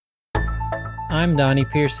I'm Donnie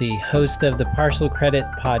Piercy, host of the Partial Credit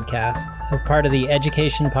Podcast, a part of the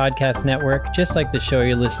Education Podcast Network, just like the show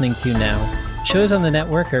you're listening to now. Shows on the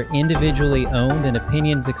network are individually owned and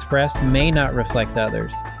opinions expressed may not reflect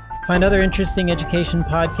others. Find other interesting education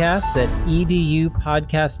podcasts at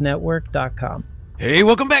edupodcastnetwork.com. Hey,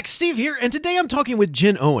 welcome back. Steve here, and today I'm talking with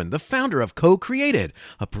Jen Owen, the founder of Co-Created,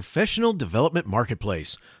 a professional development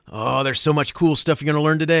marketplace. Oh, there's so much cool stuff you're going to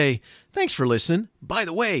learn today. Thanks for listening. By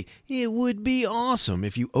the way, it would be awesome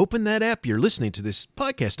if you open that app you're listening to this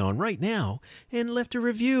podcast on right now and left a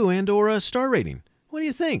review and or a star rating. What do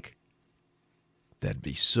you think? That'd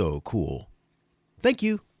be so cool. Thank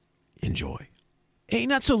you. Enjoy. Hey,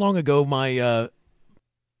 not so long ago, my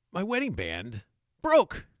wedding band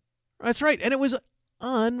broke. That's right, and it was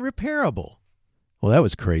unrepairable. Well, that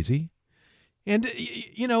was crazy. And,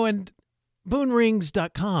 and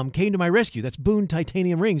BoonRings.com came to my rescue. That's Boone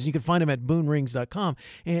Titanium Rings. You can find them at BoonRings.com.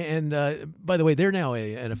 And by the way, they're now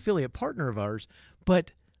an affiliate partner of ours,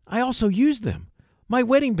 but I also use them. My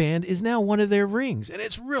wedding band is now one of their rings, and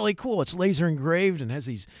it's really cool. It's laser engraved and has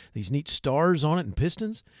these neat stars on it and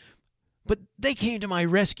pistons. But they came to my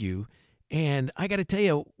rescue, and I got to tell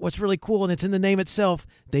you what's really cool, and it's in the name itself.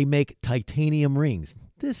 They make titanium rings.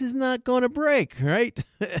 This is not going to break, right?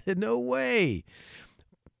 No way.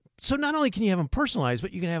 So not only can you have them personalized,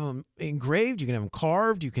 but you can have them engraved, you can have them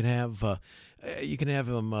carved, you can have them,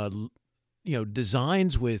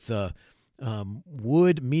 designs with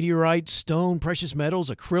wood, meteorite, stone, precious metals,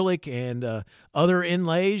 acrylic, and other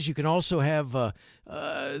inlays. You can also have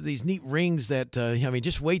these neat rings that,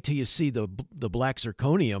 just wait till you see the black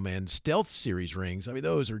zirconium and stealth series rings. I mean,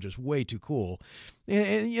 those are just way too cool.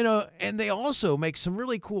 And they also make some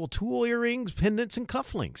really cool tool earrings, pendants, and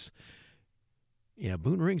cufflinks. Yeah,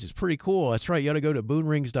 Boone Rings is pretty cool. That's right. You ought to go to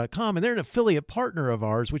BooneRings.com, and they're an affiliate partner of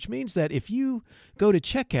ours, which means that if you go to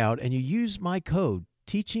checkout and you use my code,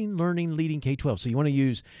 Teaching, Learning, Leading K-12. So you want to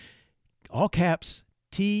use all caps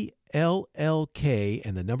TLLK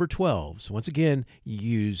and the number 12. So once again, you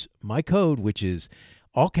use my code, which is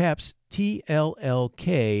all caps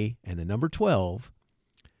TLLK and the number 12.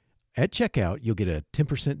 At checkout, you'll get a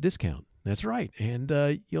 10% discount. That's right.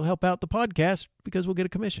 And you'll help out the podcast because we'll get a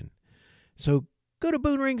commission. So go to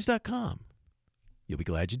BooneRings.com. You'll be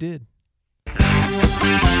glad you did.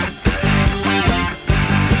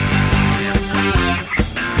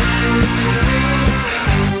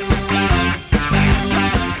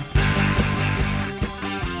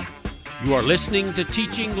 You are listening to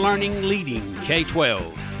Teaching, Learning, Leading K-12,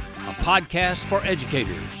 a podcast for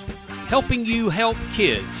educators, helping you help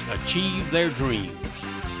kids achieve their dreams.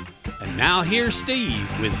 And now here's Steve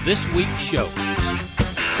with this week's show.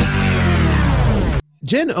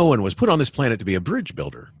 Jen Owen was put on this planet to be a bridge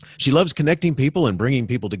builder. She loves connecting people and bringing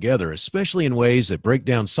people together, especially in ways that break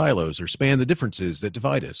down silos or span the differences that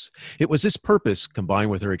divide us. It was this purpose, combined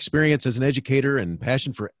with her experience as an educator and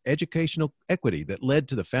passion for educational equity, that led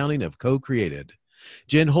to the founding of Co-Created.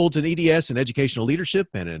 Jen holds an EDS in Educational Leadership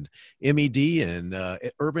and an MED in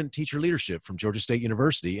Urban Teacher Leadership from Georgia State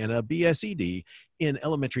University and a BSED in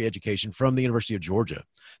Elementary Education from the University of Georgia.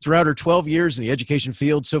 Throughout her 12 years in the education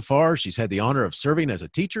field so far, she's had the honor of serving as a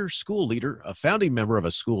teacher, school leader, a founding member of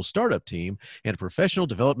a school startup team, and a professional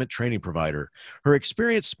development training provider. Her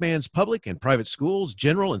experience spans public and private schools,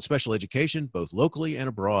 general and special education, both locally and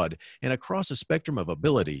abroad, and across a spectrum of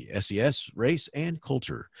ability, SES, race, and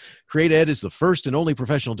culture. CreateEd is the first and only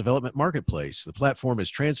professional development marketplace. The platform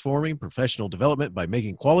is transforming professional development by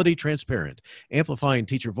making quality transparent, amplifying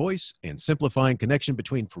teacher voice, and simplifying connection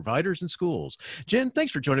between providers and schools. Jen,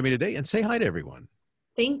 thanks for joining me today, and say hi to everyone.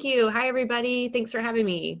 Thank you. Hi, everybody. Thanks for having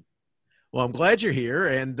me. Well, I'm glad you're here.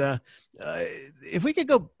 And if we could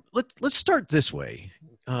go, let's start this way,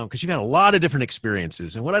 because you've had a lot of different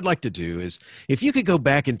experiences. And what I'd like to do is, if you could go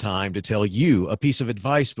back in time to tell you a piece of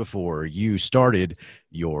advice before you started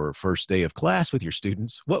your first day of class with your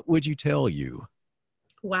students, what would you tell you?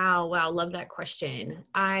 Wow. Love that question.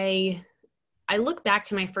 I look back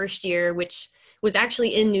to my first year, which was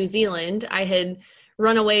actually in New Zealand. I had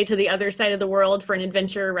run away to the other side of the world for an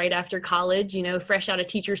adventure right after college, fresh out of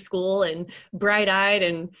teacher school and bright-eyed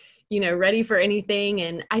and, ready for anything.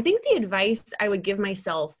 And I think the advice I would give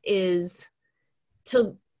myself is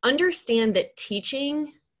to understand that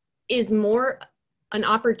teaching is more an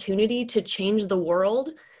opportunity to change the world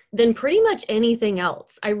than pretty much anything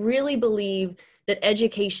else. I really believe that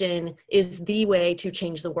education is the way to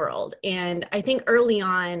change the world. And I think early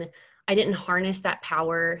on, I didn't harness that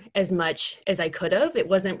power as much as I could have. It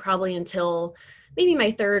wasn't probably until maybe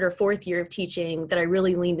my third or fourth year of teaching that I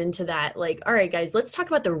really leaned into that. Like, all right, guys, let's talk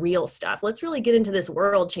about the real stuff. Let's really get into this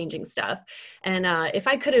world changing stuff. And if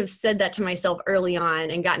I could have said that to myself early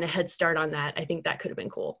on and gotten a head start on that, I think that could have been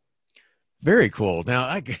cool. Very cool.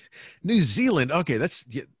 Now, New Zealand. Okay, that's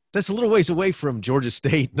a little ways away from Georgia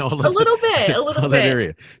State and all that. A little bit. All that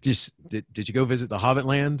area. Did you go visit the Hobbit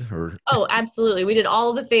land or? Oh, absolutely. We did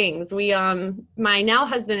all the things. We, my now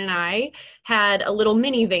husband and I had a little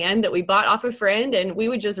minivan that we bought off a friend, and we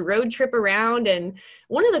would just road trip around. And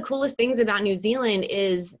one of the coolest things about New Zealand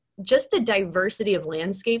is just the diversity of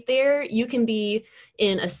landscape there. You can be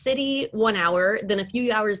in a city 1 hour, then a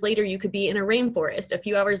few hours later, you could be in a rainforest. A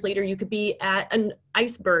few hours later, you could be at an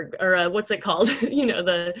iceberg or what's it called?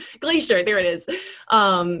 The glacier. There it is.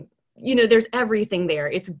 There's everything there.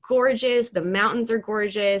 It's gorgeous. The mountains are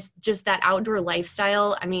gorgeous. Just that outdoor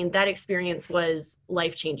lifestyle. I mean, that experience was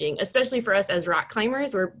life-changing, especially for us as rock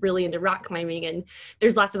climbers. We're really into rock climbing, and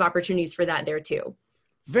there's lots of opportunities for that there too.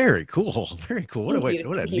 Very cool. Very cool. What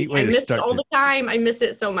a neat way to start. I miss it all the time. I miss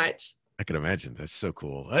it so much. I can imagine. That's so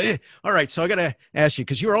cool. All right. So I got to ask you,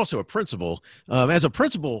 because you're also a principal. As a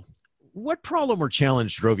principal, what problem or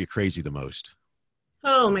challenge drove you crazy the most?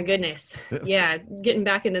 Oh my goodness. Yeah. Getting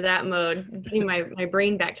back into that mode, getting my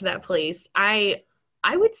brain back to that place. I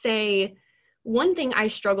would say one thing I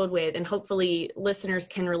struggled with, and hopefully listeners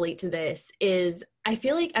can relate to this, is I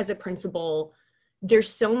feel like as a principal, there's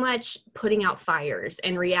so much putting out fires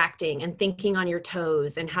and reacting and thinking on your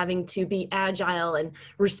toes and having to be agile and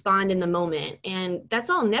respond in the moment. And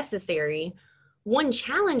that's all necessary. One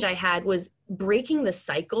challenge I had was breaking the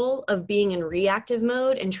cycle of being in reactive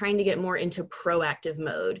mode and trying to get more into proactive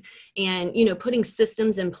mode, and, putting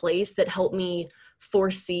systems in place that help me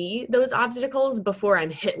foresee those obstacles before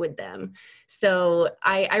I'm hit with them. So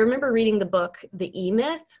I remember reading the book, The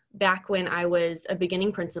E-Myth, back when I was a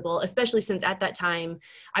beginning principal, especially since at that time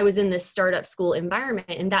I was in this startup school environment.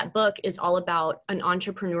 And that book is all about an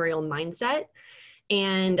entrepreneurial mindset.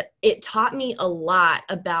 And it taught me a lot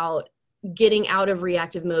about getting out of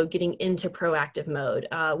reactive mode, getting into proactive mode.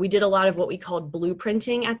 We did a lot of what we called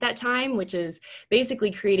blueprinting at that time, which is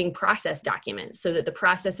basically creating process documents so that the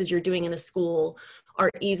processes you're doing in a school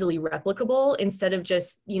are easily replicable instead of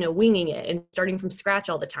just, winging it and starting from scratch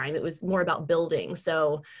all the time. It was more about building.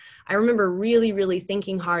 So I remember really, really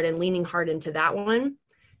thinking hard and leaning hard into that one.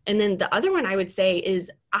 And then the other one I would say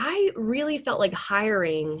is I really felt like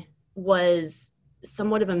hiring was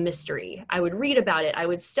somewhat of a mystery. I would read about it. I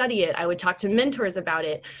would study it. I would talk to mentors about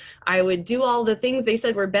it. I would do all the things they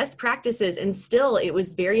said were best practices. And still it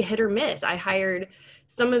was very hit or miss. I hired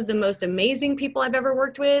some of the most amazing people I've ever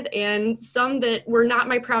worked with, and some that were not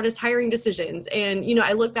my proudest hiring decisions. And,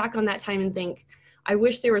 I look back on that time and think, I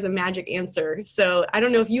wish there was a magic answer. So I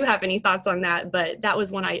don't know if you have any thoughts on that, but that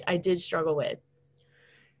was one I did struggle with.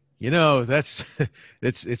 That's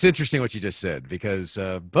it's interesting what you just said, because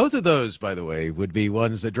both of those, by the way, would be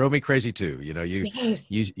ones that drove me crazy too.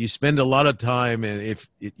 Yes. You spend a lot of time, and if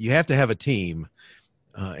you have to have a team,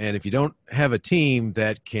 and if you don't have a team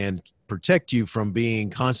that can protect you from being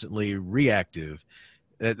constantly reactive,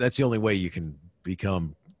 that's the only way you can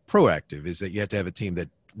become proactive, is that you have to have a team that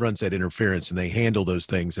runs that interference and they handle those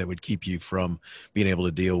things that would keep you from being able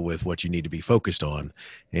to deal with what you need to be focused on.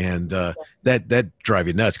 And that drive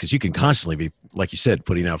you nuts, because you can constantly be, like you said,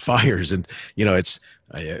 putting out fires. And,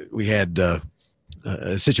 we had a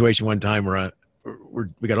situation one time where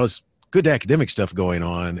we got all this good academic stuff going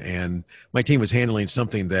on, and my team was handling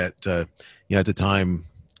something that, at the time,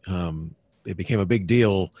 it became a big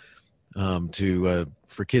deal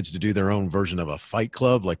for kids to do their own version of a Fight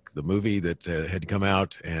Club, like the movie that had come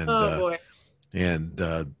out, and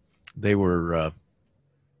they were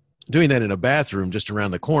doing that in a bathroom just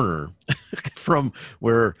around the corner from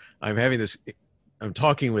where I'm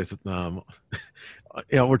talking with,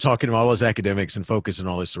 we're talking about all those academics and focus and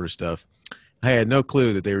all this sort of stuff. I had no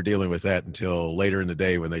clue that they were dealing with that until later in the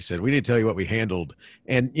day when they said, "We need to tell you what we handled."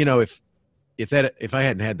 And, if I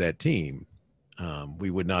hadn't had that team,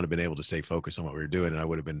 we would not have been able to stay focused on what we were doing, and I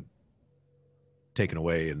would have been taken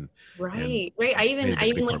away. Right. I even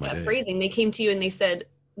like that phrasing. They came to you and they said,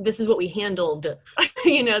 "This is what we handled."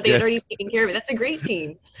 They had already taken care of it. That's a great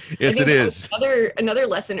team. Yes, it is. Another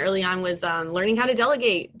lesson early on was learning how to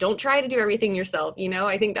delegate. Don't try to do everything yourself.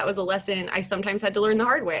 I think that was a lesson I sometimes had to learn the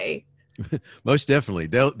hard way. Most definitely.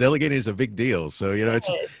 Delegating is a big deal. So,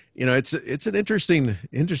 it's an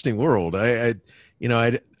interesting world. I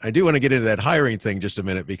do want to get into that hiring thing just a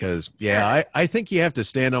minute because I think you have to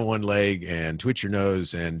stand on one leg and twitch your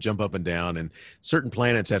nose and jump up and down, and certain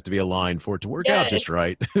planets have to be aligned for it to work out just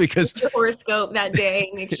right. Because your horoscope that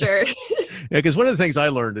day, make sure. Because one of the things I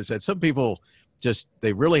learned is that some people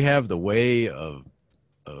they really have the way of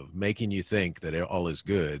making you think that all is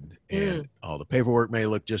good, and all the paperwork may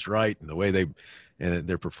look just right, and the way and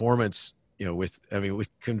their performance, with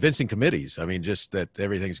convincing committees, just that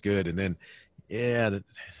everything's good. And then,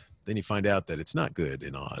 then you find out that it's not good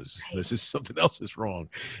in Oz. Right. This is something else is wrong.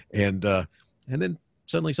 And then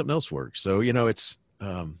suddenly something else works. So, it's,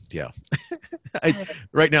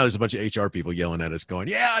 right now there's a bunch of HR people yelling at us going,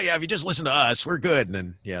 if you just listen to us, we're good.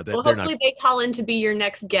 And then, hopefully they call in to be your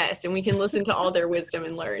next guest and we can listen to all their wisdom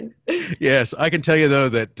and learn. Yes. I can tell you though,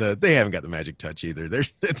 that they haven't got the magic touch either.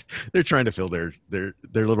 They're trying to fill their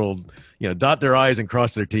little, dot their I's and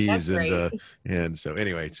cross their T's. That's right. And so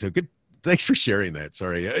anyway, so good. Thanks for sharing that.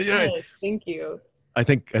 Sorry. Thank you. I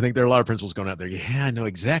think there are a lot of principals going out there. Yeah, I know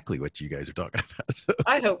exactly what you guys are talking about. So.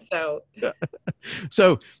 I hope so.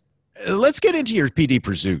 So let's get into your PD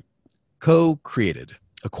pursuit. Co-created.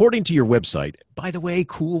 According to your website, by the way,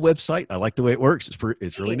 cool website. I like the way it works.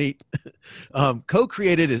 It's really neat.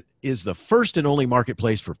 Co-created is the first and only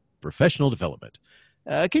marketplace for professional development.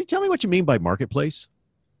 Can you tell me what you mean by marketplace?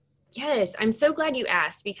 Yes, I'm so glad you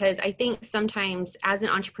asked, because I think sometimes as an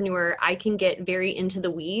entrepreneur, I can get very into the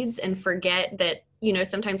weeds and forget that,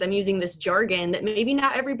 sometimes I'm using this jargon that maybe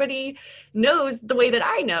not everybody knows the way that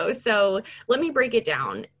I know. So let me break it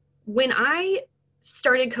down. When I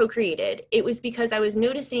started Co-Created, it was because I was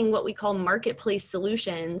noticing what we call marketplace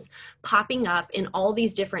solutions popping up in all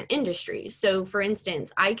these different industries. So for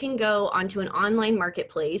instance, I can go onto an online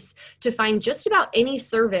marketplace to find just about any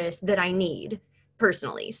service that I need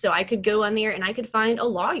personally. So I could go on there and I could find a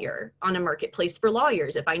lawyer on a marketplace for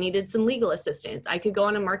lawyers. If I needed some legal assistance, I could go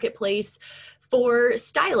on a marketplace for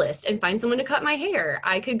stylists and find someone to cut my hair.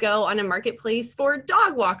 I could go on a marketplace for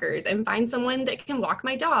dog walkers and find someone that can walk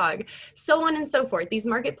my dog, so on and so forth. These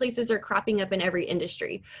marketplaces are cropping up in every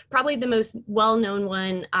industry. Probably the most well-known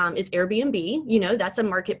one is Airbnb. That's a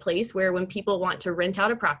marketplace where when people want to rent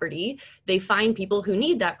out a property, they find people who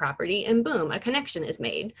need that property and boom, a connection is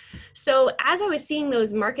made. So as I was seeing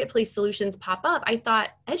those marketplace solutions pop up, I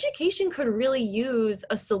thought education could really use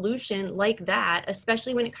a solution like that,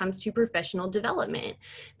 especially when it comes to professional development.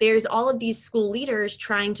 There's all of these school leaders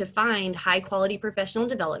trying to find high quality professional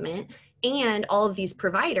development and all of these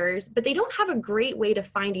providers, but they don't have a great way to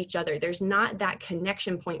find each other. There's not that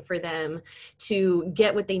connection point for them to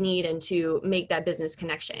get what they need and to make that business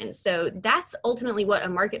connection. So that's ultimately what a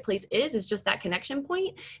marketplace is just that connection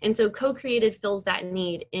point. And so Co-Created fills that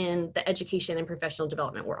need in the education and professional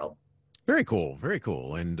development world. Very cool. Very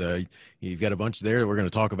cool. And you've got a bunch there that we're going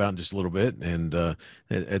to talk about in just a little bit. And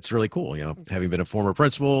it's really cool, having been a former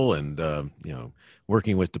principal and,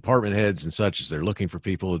 working with department heads and such as they're looking for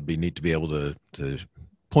people. It'd be neat to be able to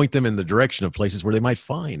point them in the direction of places where they might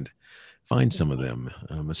find some of them,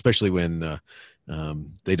 especially when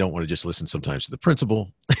they don't want to just listen sometimes to the principal.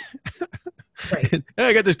 Right. Hey,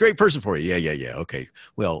 I got this great person for you. Yeah. Okay.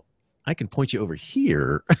 Well, I can point you over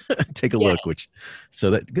here, take a look, so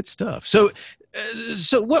that good stuff. So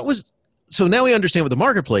now we understand what the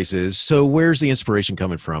marketplace is. So where's the inspiration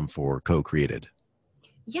coming from for Co-Created?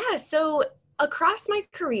 Yeah. So across my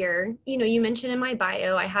career, you mentioned in my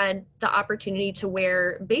bio, I had the opportunity to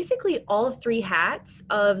wear basically all three hats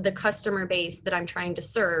of the customer base that I'm trying to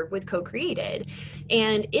serve with Co-Created.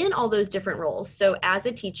 And in all those different roles, so as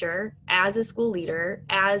a teacher, as a school leader,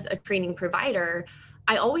 as a training provider,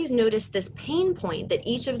 I always noticed this pain point that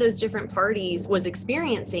each of those different parties was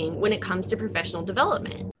experiencing when it comes to professional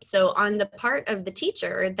development. So on the part of the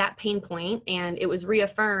teacher, that pain point, and it was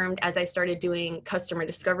reaffirmed as I started doing customer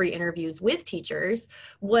discovery interviews with teachers,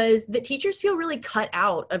 was that teachers feel really cut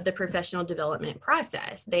out of the professional development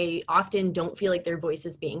process. They often don't feel like their voice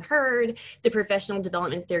is being heard. The professional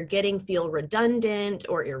developments they're getting feel redundant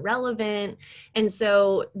or irrelevant. And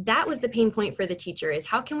so that was the pain point for the teacher, is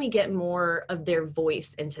how can we get more of their voice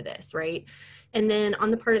into this, right? And then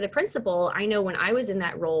on the part of the principal, I know when I was in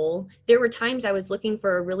that role, there were times I was looking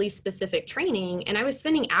for a really specific training and I was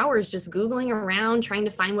spending hours just Googling around trying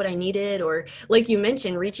to find what I needed, or like you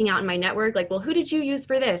mentioned, reaching out in my network, like, well, who did you use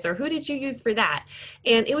for this? Or who did you use for that?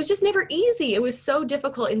 And it was just never easy. It was so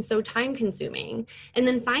difficult and so time consuming. And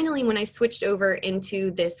then finally, when I switched over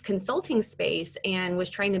into this consulting space and was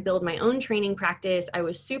trying to build my own training practice, I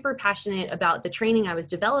was super passionate about the training I was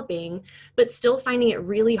developing, but still finding it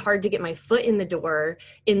really hard to get my foot in the door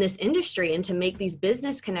in this industry and to make these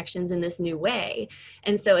business connections in this new way.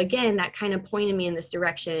 And so again, that kind of pointed me in this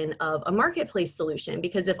direction of a marketplace solution,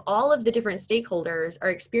 because if all of the different stakeholders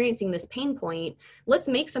are experiencing this pain point, let's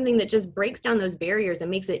make something that just breaks down those barriers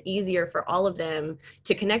and makes it easier for all of them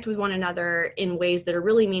to connect with one another in ways that are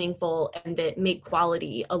really meaningful and that make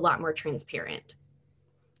quality a lot more transparent.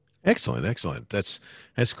 Excellent.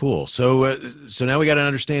 That's cool. So now we got an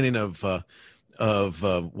understanding of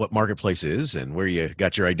what Marketplace is and where you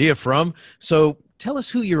got your idea from. So tell us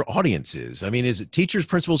who your audience is. I mean, is it teachers,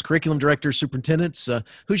 principals, curriculum directors, superintendents?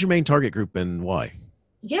 Who's your main target group and why?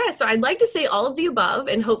 Yeah, so I'd like to say all of the above,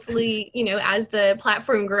 and hopefully, as the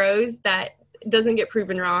platform grows, that doesn't get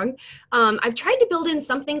proven wrong. I've tried to build in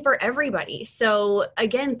something for everybody. So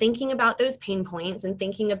again, thinking about those pain points and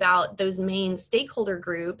thinking about those main stakeholder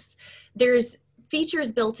groups, there's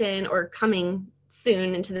features built in or coming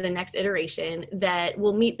soon into the next iteration that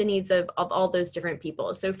will meet the needs of all those different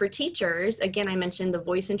people. So for teachers, again, I mentioned the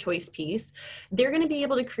voice and choice piece. They're going to be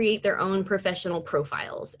able to create their own professional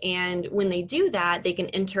profiles. And when they do that, they can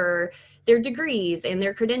enter their degrees and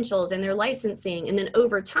their credentials and their licensing. And then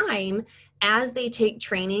over time, as they take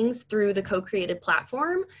trainings through the co-created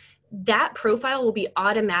platform, that profile will be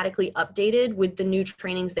automatically updated with the new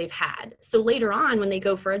trainings they've had. So later on, when they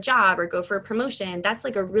go for a job or go for a promotion, that's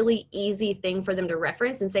like a really easy thing for them to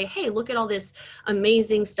reference and say, hey, look at all this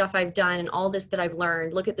amazing stuff I've done and all this that I've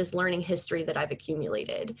learned. Look at this learning history that I've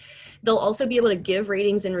accumulated. They'll also be able to give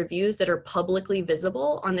ratings and reviews that are publicly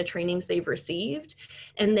visible on the trainings they've received.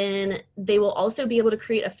 And then they will also be able to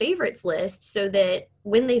create a favorites list so that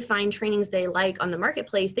when they find trainings they like on the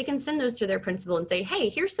marketplace, they can send those to their principal and say, hey,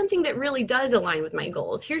 here's something that really does align with my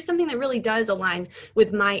goals. Here's something that really does align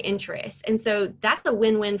with my interests. And so that's a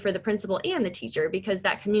win-win for the principal and the teacher, because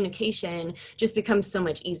that communication just becomes so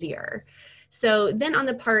much easier. So then on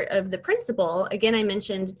the part of the principal, again, I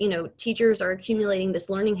mentioned, teachers are accumulating this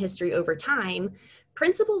learning history over time.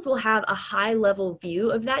 Principals will have a high level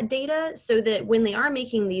view of that data so that when they are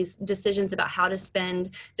making these decisions about how to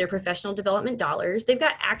spend their professional development dollars, they've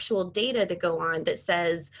got actual data to go on that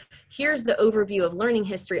says, here's the overview of learning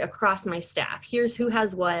history across my staff. Here's who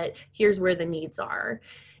has what, here's where the needs are.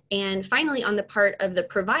 And finally, on the part of the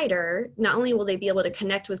provider, not only will they be able to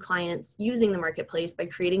connect with clients using the marketplace by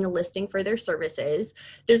creating a listing for their services,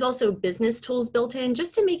 there's also business tools built in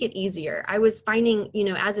just to make it easier. I was finding,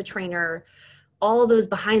 as a trainer, all those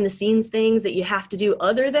behind the scenes things that you have to do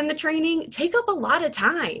other than the training take up a lot of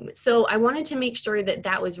time. So I wanted to make sure that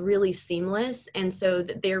that was really seamless, and so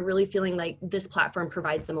that they're really feeling like this platform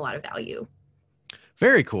provides them a lot of value.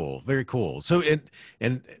 Very cool. So,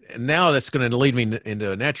 and now that's going to lead me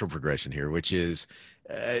into a natural progression here, which is,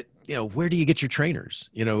 where do you get your trainers?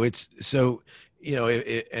 It's so,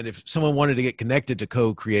 and if someone wanted to get connected to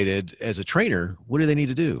Co-Created as a trainer, what do they need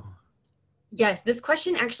to do? Yes, this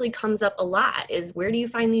question actually comes up a lot, is where do you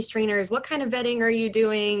find these trainers? What kind of vetting are you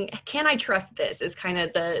doing? Can I trust this is kind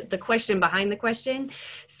of the question behind the question.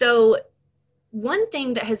 So one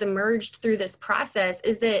thing that has emerged through this process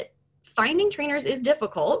is that finding trainers is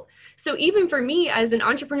difficult. So even for me as an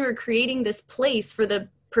entrepreneur, creating this place for the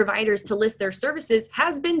providers to list their services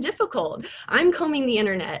has been difficult. I'm combing the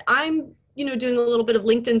internet. I'm doing a little bit of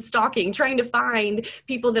LinkedIn stalking, trying to find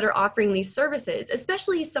people that are offering these services,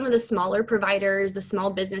 especially some of the smaller providers, the small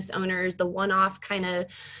business owners, the one-off kind of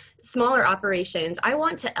smaller operations. I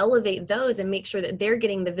want to elevate those and make sure that they're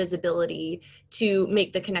getting the visibility to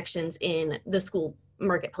make the connections in the school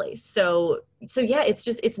marketplace. So yeah,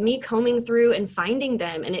 it's me combing through and finding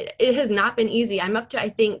them. And it has not been easy. I'm up to, I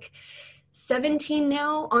think, 17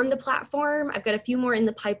 now on the platform. I've got a few more in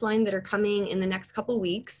the pipeline that are coming in the next couple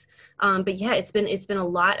weeks. But yeah, it's been a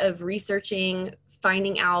lot of researching,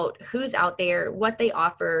 finding out who's out there, what they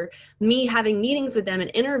offer, me having meetings with them and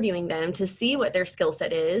interviewing them to see what their skill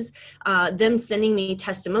set is, them sending me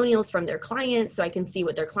testimonials from their clients so I can see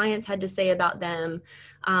what their clients had to say about them.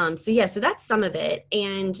 So that's some of it.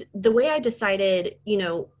 And the way I decided,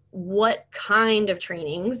 what kind of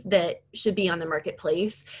trainings that should be on the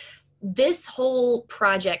marketplace, this whole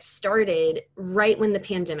project started right when the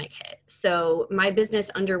pandemic hit. So my business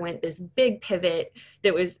underwent this big pivot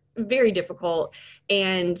that was very difficult,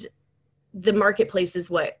 and the marketplace is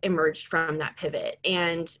what emerged from that pivot.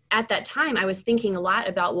 And at that time, I was thinking a lot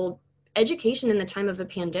about, well, education in the time of a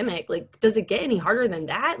pandemic, like, does it get any harder than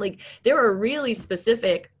that? Like, there are really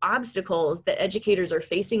specific obstacles that educators are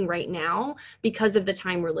facing right now because of the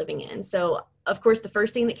time we're living in. So of course, the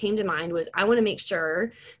first thing that came to mind was I want to make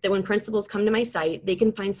sure that when principals come to my site, they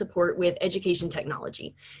can find support with education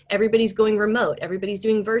technology. Everybody's going remote. Everybody's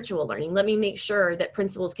doing virtual learning. Let me make sure that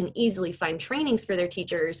principals can easily find trainings for their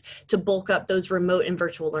teachers to bulk up those remote and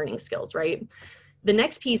virtual learning skills, right? The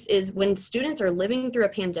next piece is when students are living through a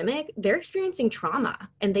pandemic, they're experiencing trauma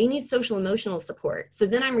and they need social emotional support. So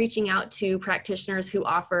then I'm reaching out to practitioners who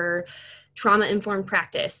offer trauma-informed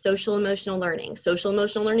practice, social emotional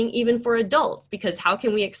learning even for adults, because how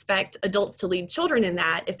can we expect adults to lead children in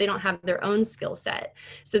that if they don't have their own skill set?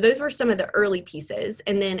 So those were some of the early pieces.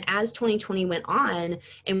 And then as 2020 went on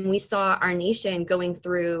and we saw our nation going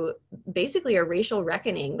through basically a racial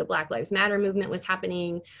reckoning, the Black Lives Matter movement was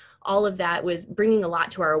happening, all of that was bringing a lot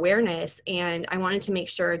to our awareness. And I wanted to make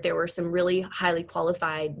sure there were some really highly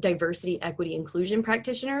qualified diversity, equity, inclusion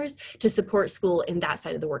practitioners to support school in that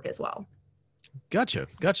side of the work as well. Gotcha.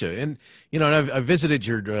 And, and I've visited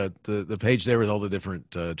your, the page there with all the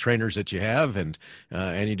different trainers that you have, and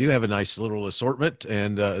you do have a nice little assortment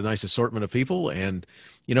and a nice assortment of people. And,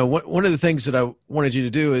 one of the things that I wanted you to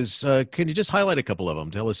do is, can you just highlight a couple of them?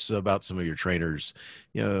 Tell us about some of your trainers,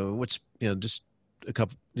 just a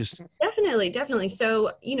couple, just. Definitely.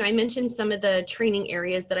 So, I mentioned some of the training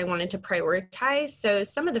areas that I wanted to prioritize. So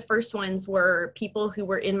some of the first ones were people who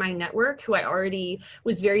were in my network who I already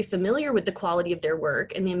was very familiar with the quality of their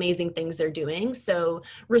work and the amazing things they're doing. So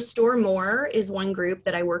Restore More is one group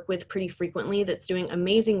that I work with pretty frequently that's doing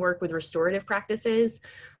amazing work with restorative practices.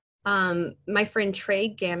 My friend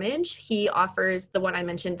Trey Gamage, he offers the one I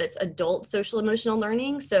mentioned that's adult social emotional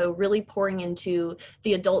learning. So really pouring into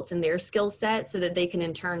the adults and their skill set so that they can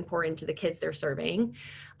in turn pour into the kids they're serving.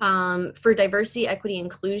 For diversity, equity,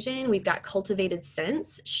 inclusion, we've got Cultivated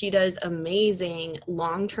Sense. She does amazing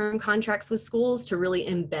long-term contracts with schools to really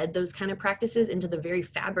embed those kind of practices into the very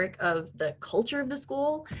fabric of the culture of the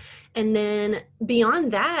school. And then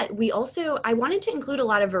beyond that, I wanted to include a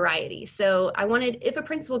lot of variety. So I wanted, if a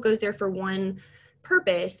principal goes there for one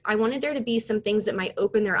purpose, I wanted there to be some things that might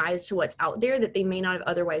open their eyes to what's out there that they may not have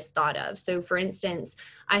otherwise thought of. So for instance,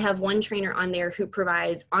 I have one trainer on there who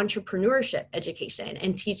provides entrepreneurship education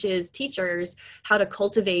and teaches teachers how to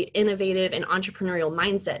cultivate innovative and entrepreneurial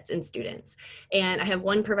mindsets in students. And I have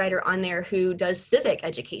one provider on there who does civic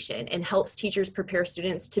education and helps teachers prepare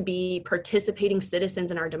students to be participating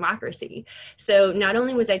citizens in our democracy. So not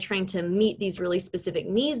only was I trying to meet these really specific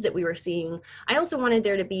needs that we were seeing, I also wanted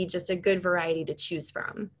there to be just a good variety to choose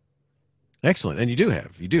from. Excellent. And you do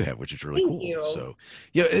have, which is really Thank cool. you. So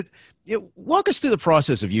walk us through the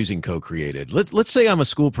process of using Co-Created. Let's say I'm a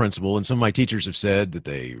school principal and some of my teachers have said that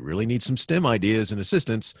they really need some STEM ideas and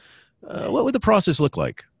assistance. What would the process look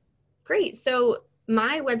like? Great. So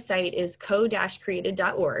my website is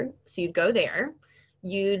co-created.org. So you'd go there.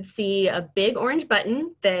 You'd see a big orange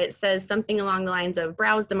button that says something along the lines of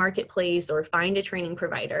browse the marketplace or find a training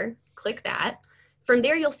provider. Click that. From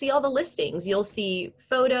there, you'll see all the listings. You'll see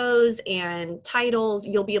photos and titles.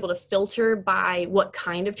 You'll be able to filter by what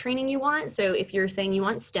kind of training you want. So if you're saying you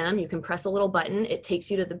want STEM, you can press a little button. It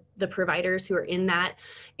takes you to the providers who are in that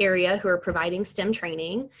area who are providing STEM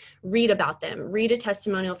training. Read about them. Read a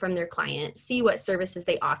testimonial from their client. See what services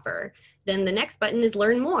they offer. Then the next button is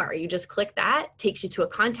Learn More. You just click that, takes you to a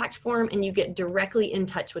contact form, and you get directly in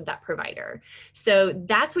touch with that provider. So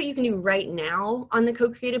that's what you can do right now on the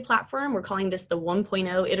Co-Created platform. We're calling this the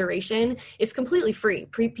 1.0 iteration. It's completely free.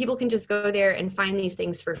 People can just go there and find these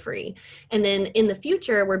things for free. And then in the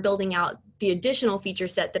future, we're building out the additional feature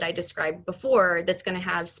set that I described before that's going to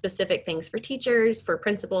have specific things for teachers, for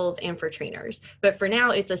principals, and for trainers. But for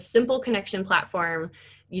now, it's a simple connection platform.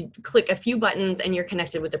 You click a few buttons and you're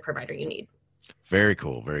connected with the provider you need. Very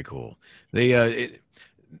cool. Very cool.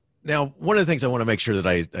 Now, one of the things I want to make sure that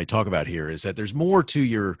I talk about here is that there's more to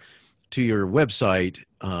your website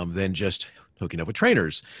than just hooking up with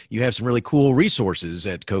trainers. You have some really cool resources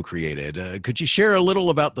at Co-Created. Could you share a little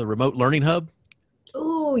about the Remote Learning Hub?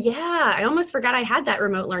 Oh, yeah. I almost forgot I had that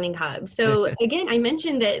Remote Learning Hub. So again, I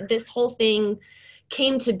mentioned that this whole thing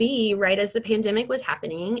came to be right as the pandemic was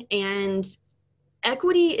happening, and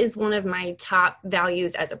equity is one of my top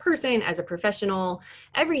values as a person, as a professional,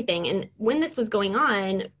 everything. And when this was going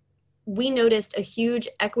on, we noticed a huge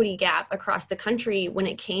equity gap across the country when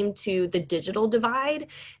it came to the digital divide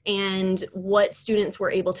and what students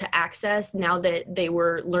were able to access now that they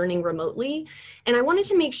were learning remotely. And I wanted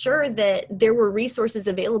to make sure that there were resources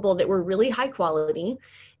available that were really high quality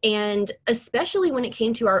And especially when it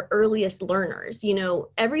came to our earliest learners,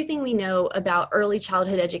 everything we know about early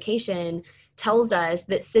childhood education tells us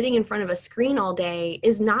that sitting in front of a screen all day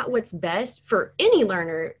is not what's best for any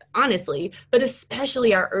learner, honestly, but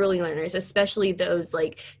especially our early learners, especially those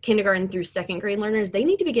like kindergarten through second grade learners. They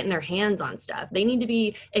need to be getting their hands on stuff. They need to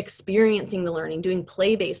be experiencing the learning, doing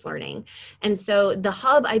play-based learning. And so the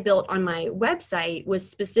hub I built on my website was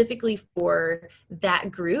specifically for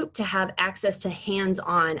that group to have access to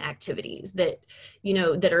hands-on activities that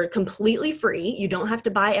are completely free. You don't have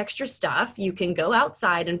to buy extra stuff. You can go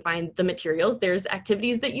outside and find the materials. There's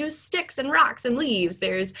activities that use sticks and rocks and leaves.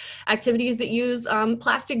 There's activities that use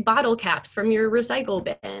plastic bottle caps from your recycle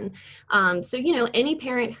bin. So any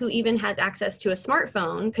parent who even has access to a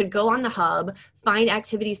smartphone could go on the hub, find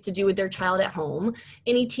activities to do with their child at home.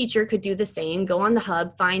 Any teacher could do the same, go on the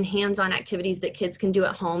hub, find hands-on activities that kids can do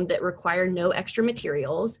at home that require no extra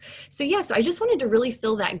materials. So I just wanted to really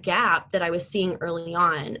fill that gap that I was seeing early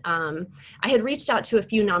on. I had reached out to a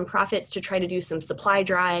few nonprofits to try to do some supply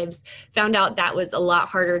drives, found out that was a lot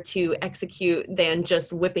harder to execute than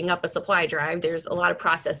just whipping up a supply drive. There's a lot of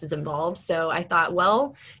processes involved. So I thought,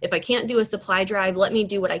 well, if I can't do a supply drive, let me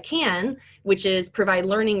do what I can, which is provide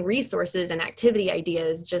learning resources and activity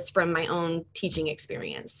ideas just from my own teaching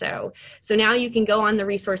experience. So now you can go on the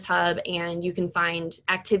Resource Hub and you can find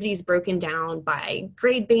activities broken down by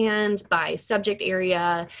grade band, by subject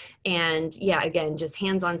area, and again, just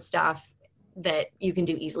hands-on stuff that you can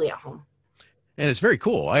do easily at home. And it's very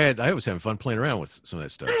cool. I was having fun playing around with some of that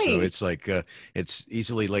stuff. Nice. So it's like, it's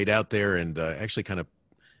easily laid out there and actually kind of,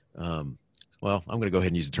 well, I'm going to go ahead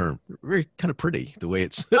and use the term, very kind of pretty the way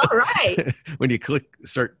it's all right. when you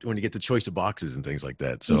when you get the choice of boxes and things like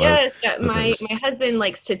that. So yes, my husband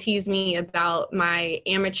likes to tease me about my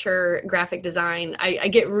amateur graphic design. I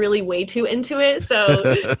get really way too into it.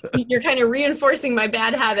 So you're kind of reinforcing my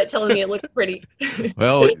bad habit, telling me it looks pretty.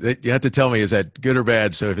 Well, you have to tell me, is that good or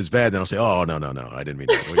bad? So if it's bad, then I'll say, oh, no, I didn't mean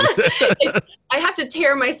that. I have to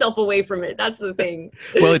tear myself away from it. That's the thing.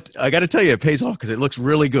 Well, I got to tell you, it pays off because it looks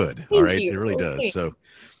really good. Thank all right. you. It really does. So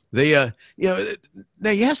they, now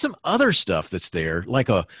you have some other stuff that's there, like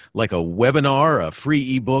a webinar, a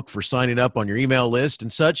free ebook for signing up on your email list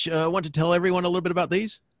and such. Want to tell everyone a little bit about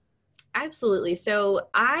these? Absolutely. So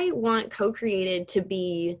I want Co-Created to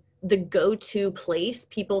be the go-to place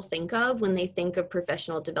people think of when they think of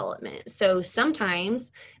professional development. So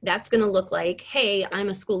sometimes that's going to look like, hey, I'm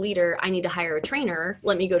a school leader, I need to hire a trainer,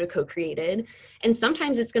 let me go to Co-Created. And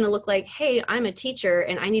sometimes it's going to look like, hey, I'm a teacher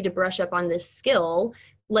and I need to brush up on this skill,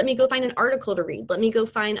 let me go find an article to read, let me go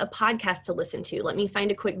find a podcast to listen to, let me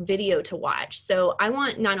find a quick video to watch. So I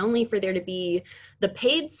want not only for there to be the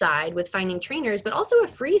paid side with finding trainers, but also a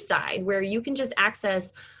free side where you can just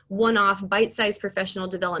access one-off bite-sized professional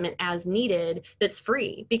development as needed that's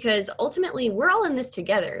free, because ultimately we're all in this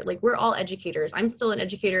together. Like, we're all educators. I'm still an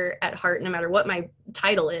educator at heart, no matter what my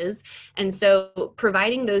title is. And so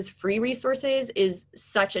providing those free resources is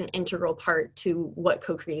such an integral part to what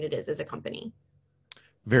Co-Created is as a company.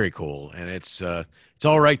 Very cool. And it's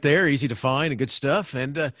all right there, easy to find and good stuff.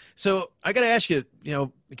 And so I got to ask you,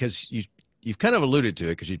 because you've kind of alluded to it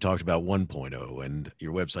because you talked about 1.0 and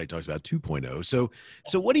your website talks about 2.0.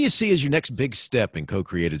 So what do you see as your next big step in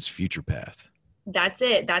Co-Created's future path? That's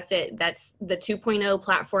it. That's the 2.0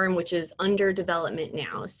 platform, which is under development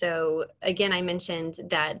now. So again, I mentioned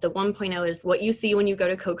that the 1.0 is what you see when you go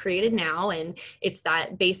to Co-Created now. And it's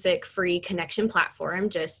that basic free connection platform,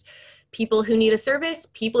 just people who need a service,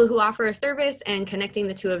 people who offer a service, and connecting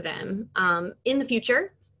the two of them. In the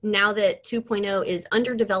future, now that 2.0 is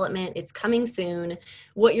under development, it's coming soon,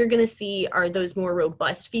 what you're going to see are those more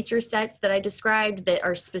robust feature sets that I described that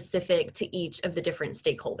are specific to each of the different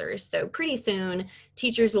stakeholders. So pretty soon,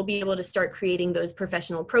 teachers will be able to start creating those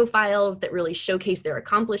professional profiles that really showcase their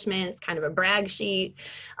accomplishments, kind of a brag sheet.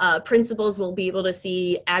 Principals will be able to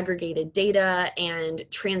see aggregated data and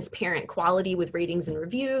transparent quality with ratings and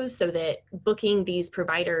reviews, so that booking these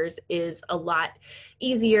providers is a lot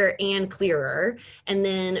easier and clearer. And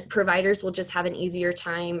then providers will just have an easier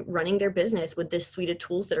time running their business with this suite of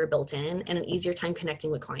tools that are built in, and an easier time connecting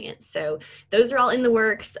with clients. So those are all in the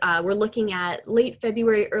works. We're looking at late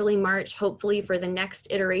February, early March, hopefully for the next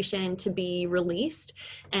iteration to be released,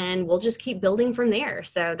 and we'll just keep building from there.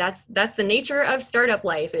 So that's the nature of startup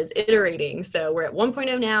life, is iterating. So we're at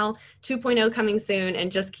 1.0 now, 2.0 coming soon,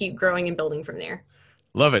 and just keep growing and building from there.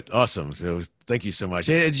 Love it. Awesome. So thank you so much.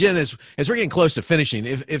 And Jen, as we're getting close to finishing,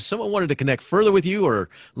 if someone wanted to connect further with you or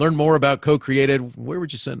learn more about Co-Created, where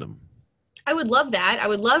would you send them? I would love that. I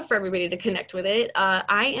would love for everybody to connect with it.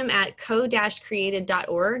 I am at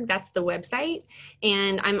co-created.org. That's the website.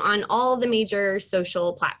 And I'm on all the major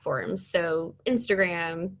social platforms. So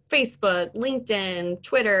Instagram, Facebook, LinkedIn,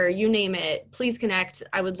 Twitter, you name it. Please connect.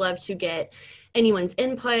 I would love to get anyone's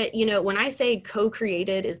input. You know, when I say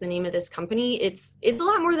co-created is the name of this company, it's a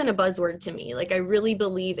lot more than a buzzword to me. Like, I really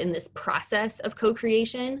believe in this process of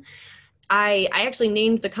co-creation. I actually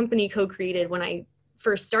named the company Co-Created when I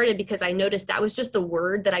first started because I noticed that was just the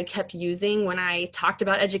word that I kept using when I talked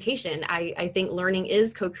about education. I think learning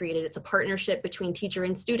is co-created. It's a partnership between teacher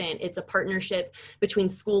and student. It's a partnership between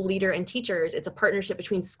school leader and teachers. It's a partnership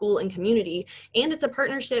between school and community. And it's a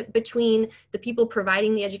partnership between the people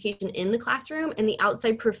providing the education in the classroom and the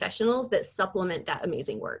outside professionals that supplement that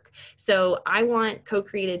amazing work. So I want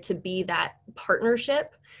Co-Created to be that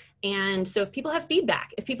partnership. And so if people have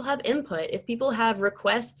feedback, if people have input, if people have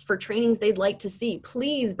requests for trainings they'd like to see,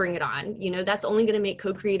 please bring it on. You know, that's only going to make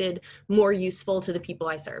Co-Created more useful to the people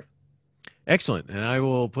I serve. Excellent. And I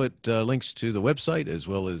will put links to the website as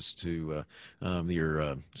well as to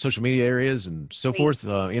your social media areas and so forth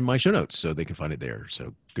in my show notes so they can find it there.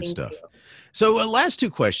 So good Thank stuff. you. So last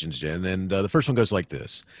two questions, Jen. And the first one goes like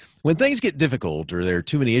this. When things get difficult or there are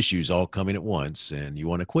too many issues all coming at once and you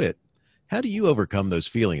want to quit, how do you overcome those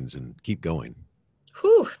feelings and keep going?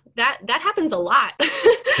 Whew, that happens a lot.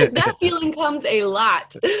 That feeling comes a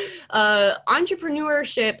lot.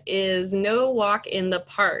 Entrepreneurship is no walk in the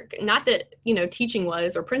park. Not that, you know, teaching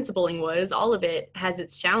was or principling was, all of it has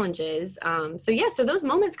its challenges. So those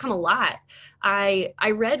moments come a lot. I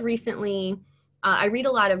read recently, I read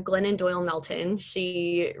a lot of Glennon Doyle Melton.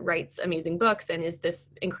 She writes amazing books and is this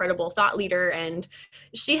incredible thought leader. And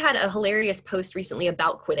she had a hilarious post recently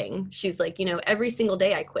about quitting. She's like, you know, every single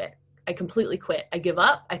day I quit. I completely quit. I give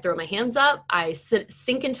up. I throw my hands up. I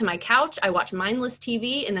sink into my couch. I watch mindless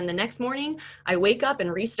TV. And then the next morning I wake up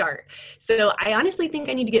and restart. So I honestly think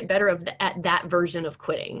I need to get better at that version of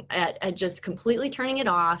quitting, at just completely turning it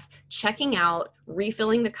off, checking out,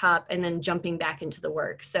 refilling the cup, and then jumping back into the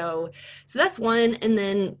work. So that's one. And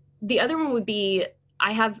then the other one would be,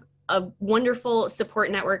 I have a wonderful support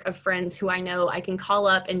network of friends who I know I can call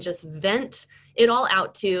up and just vent it all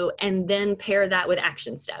out to, and then pair that with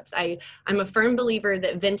action steps. I'm a firm believer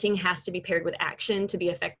that venting has to be paired with action to be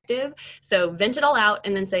effective. So vent it all out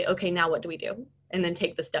and then say, okay, now what do we do? And then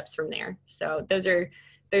take the steps from there. So those are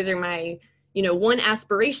my, you know, one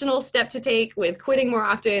aspirational step to take with quitting more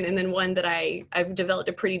often, and then one that I've developed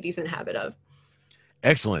a pretty decent habit of.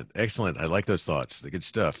 Excellent. I like those thoughts. The good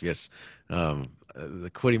stuff. Yes. The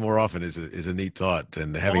quitting more often is a neat thought,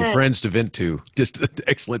 and having friends to vent to, just an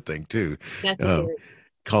excellent thing too.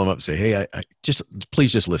 Call them up and say, hey, I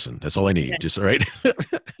please just listen. That's all I need. Just all right.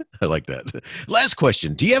 I like that. Last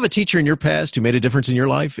question. Do you have a teacher in your past who made a difference in your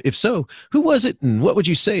life? If so, who was it? And what would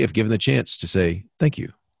you say if given the chance to say thank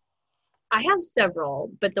you? I have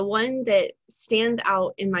several, but the one that stands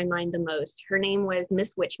out in my mind the most, her name was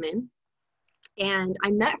Miss Witchman. And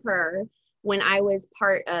I met her when I was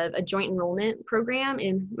part of a joint enrollment program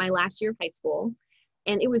in my last year of high school.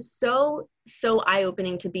 And it was so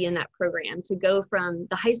eye-opening to be in that program, to go from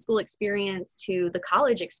the high school experience to the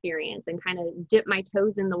college experience and kind of dip my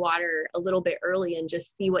toes in the water a little bit early and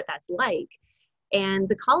just see what that's like. And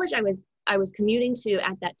the college I was commuting to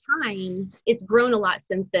at that time, it's grown a lot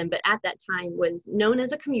since then, but at that time was known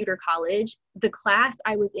as a commuter college. The class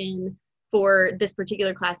I was in for this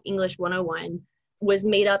particular class, English 101, was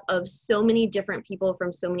made up of so many different people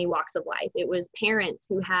from so many walks of life. It was parents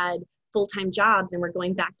who had full-time jobs and were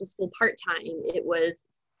going back to school part-time. It was,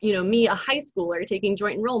 you know, me, a high schooler taking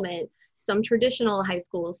joint enrollment, some traditional high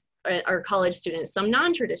schools or college students, some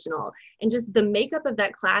non-traditional. And just the makeup of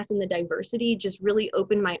that class and the diversity just really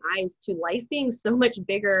opened my eyes to life being so much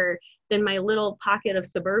bigger than my little pocket of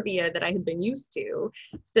suburbia that I had been used to.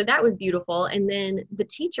 So that was beautiful. And then the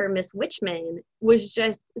teacher, Miss Witchman, was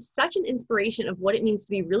just such an inspiration of what it means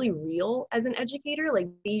to be really real as an educator, like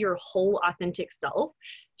be your whole authentic self.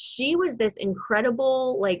 She was this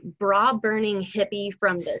incredible, like bra-burning hippie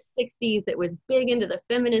from the 60s that was big into the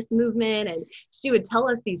feminist movement. And she would tell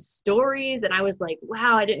us these stories. And I was like,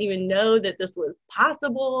 wow, I didn't even know that this was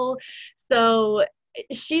possible. So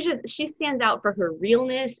she stands out for her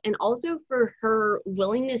realness and also for her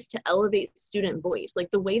willingness to elevate student voice. Like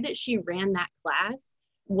the way that she ran that class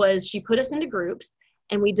was she put us into groups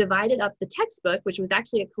and we divided up the textbook, which was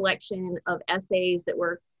actually a collection of essays that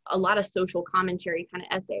were a lot of social commentary kind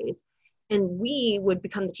of essays. And we would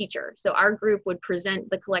become the teacher. So our group would present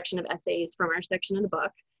the collection of essays from our section of the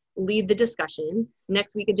book, lead the discussion.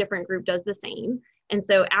 Next week, a different group does the same. And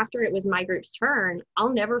so after it was my group's turn,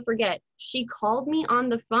 I'll never forget, she called me on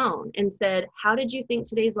the phone and said, "How did you think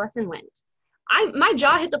today's lesson went?" My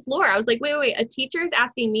jaw hit the floor. I was like, wait, a teacher is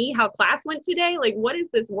asking me how class went today? Like, what is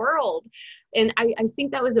this world? And I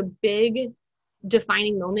think that was a big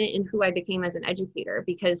defining moment in who I became as an educator,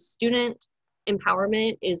 because student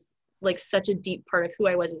empowerment is like such a deep part of who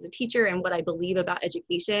I was as a teacher and what I believe about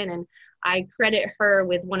education. And I credit her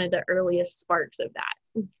with one of the earliest sparks of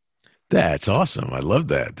that. That's awesome. I love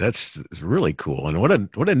that. That's really cool. And what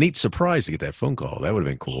a neat surprise to get that phone call. That would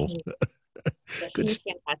have been cool. Yeah, she's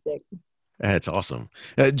fantastic. That's awesome.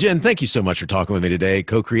 Jen, thank you so much for talking with me today.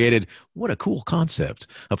 Co-created. What a cool concept.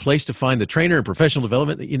 A place to find the trainer and professional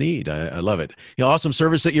development that you need. I love it. Awesome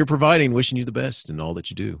service that you're providing. Wishing you the best in all that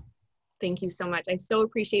you do. Thank you so much. I so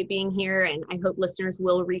appreciate being here, and I hope listeners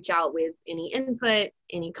will reach out with any input,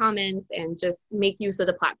 any comments, and just make use of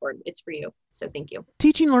the platform. It's for you. So thank you.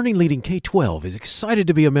 Teaching Learning Leading K-12 is excited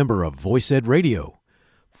to be a member of VoiceEd Radio.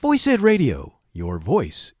 VoiceEd Radio, your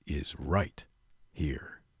voice is right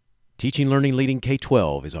here. Teaching Learning Leading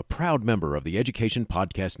K-12 is a proud member of the Education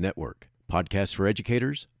Podcast Network. Podcasts for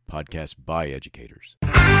educators, podcasts by educators.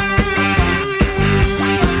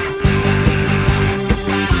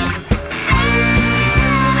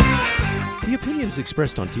 The opinions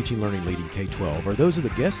expressed on Teaching Learning Leading K-12 are those of the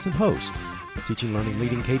guests and host. Teaching Learning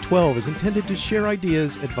Leading K-12 is intended to share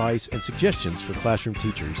ideas, advice, and suggestions for classroom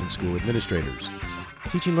teachers and school administrators.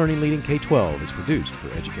 Teaching Learning Leading K-12 is produced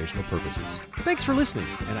for educational purposes. Thanks for listening,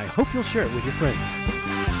 and I hope you'll share it with your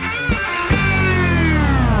friends.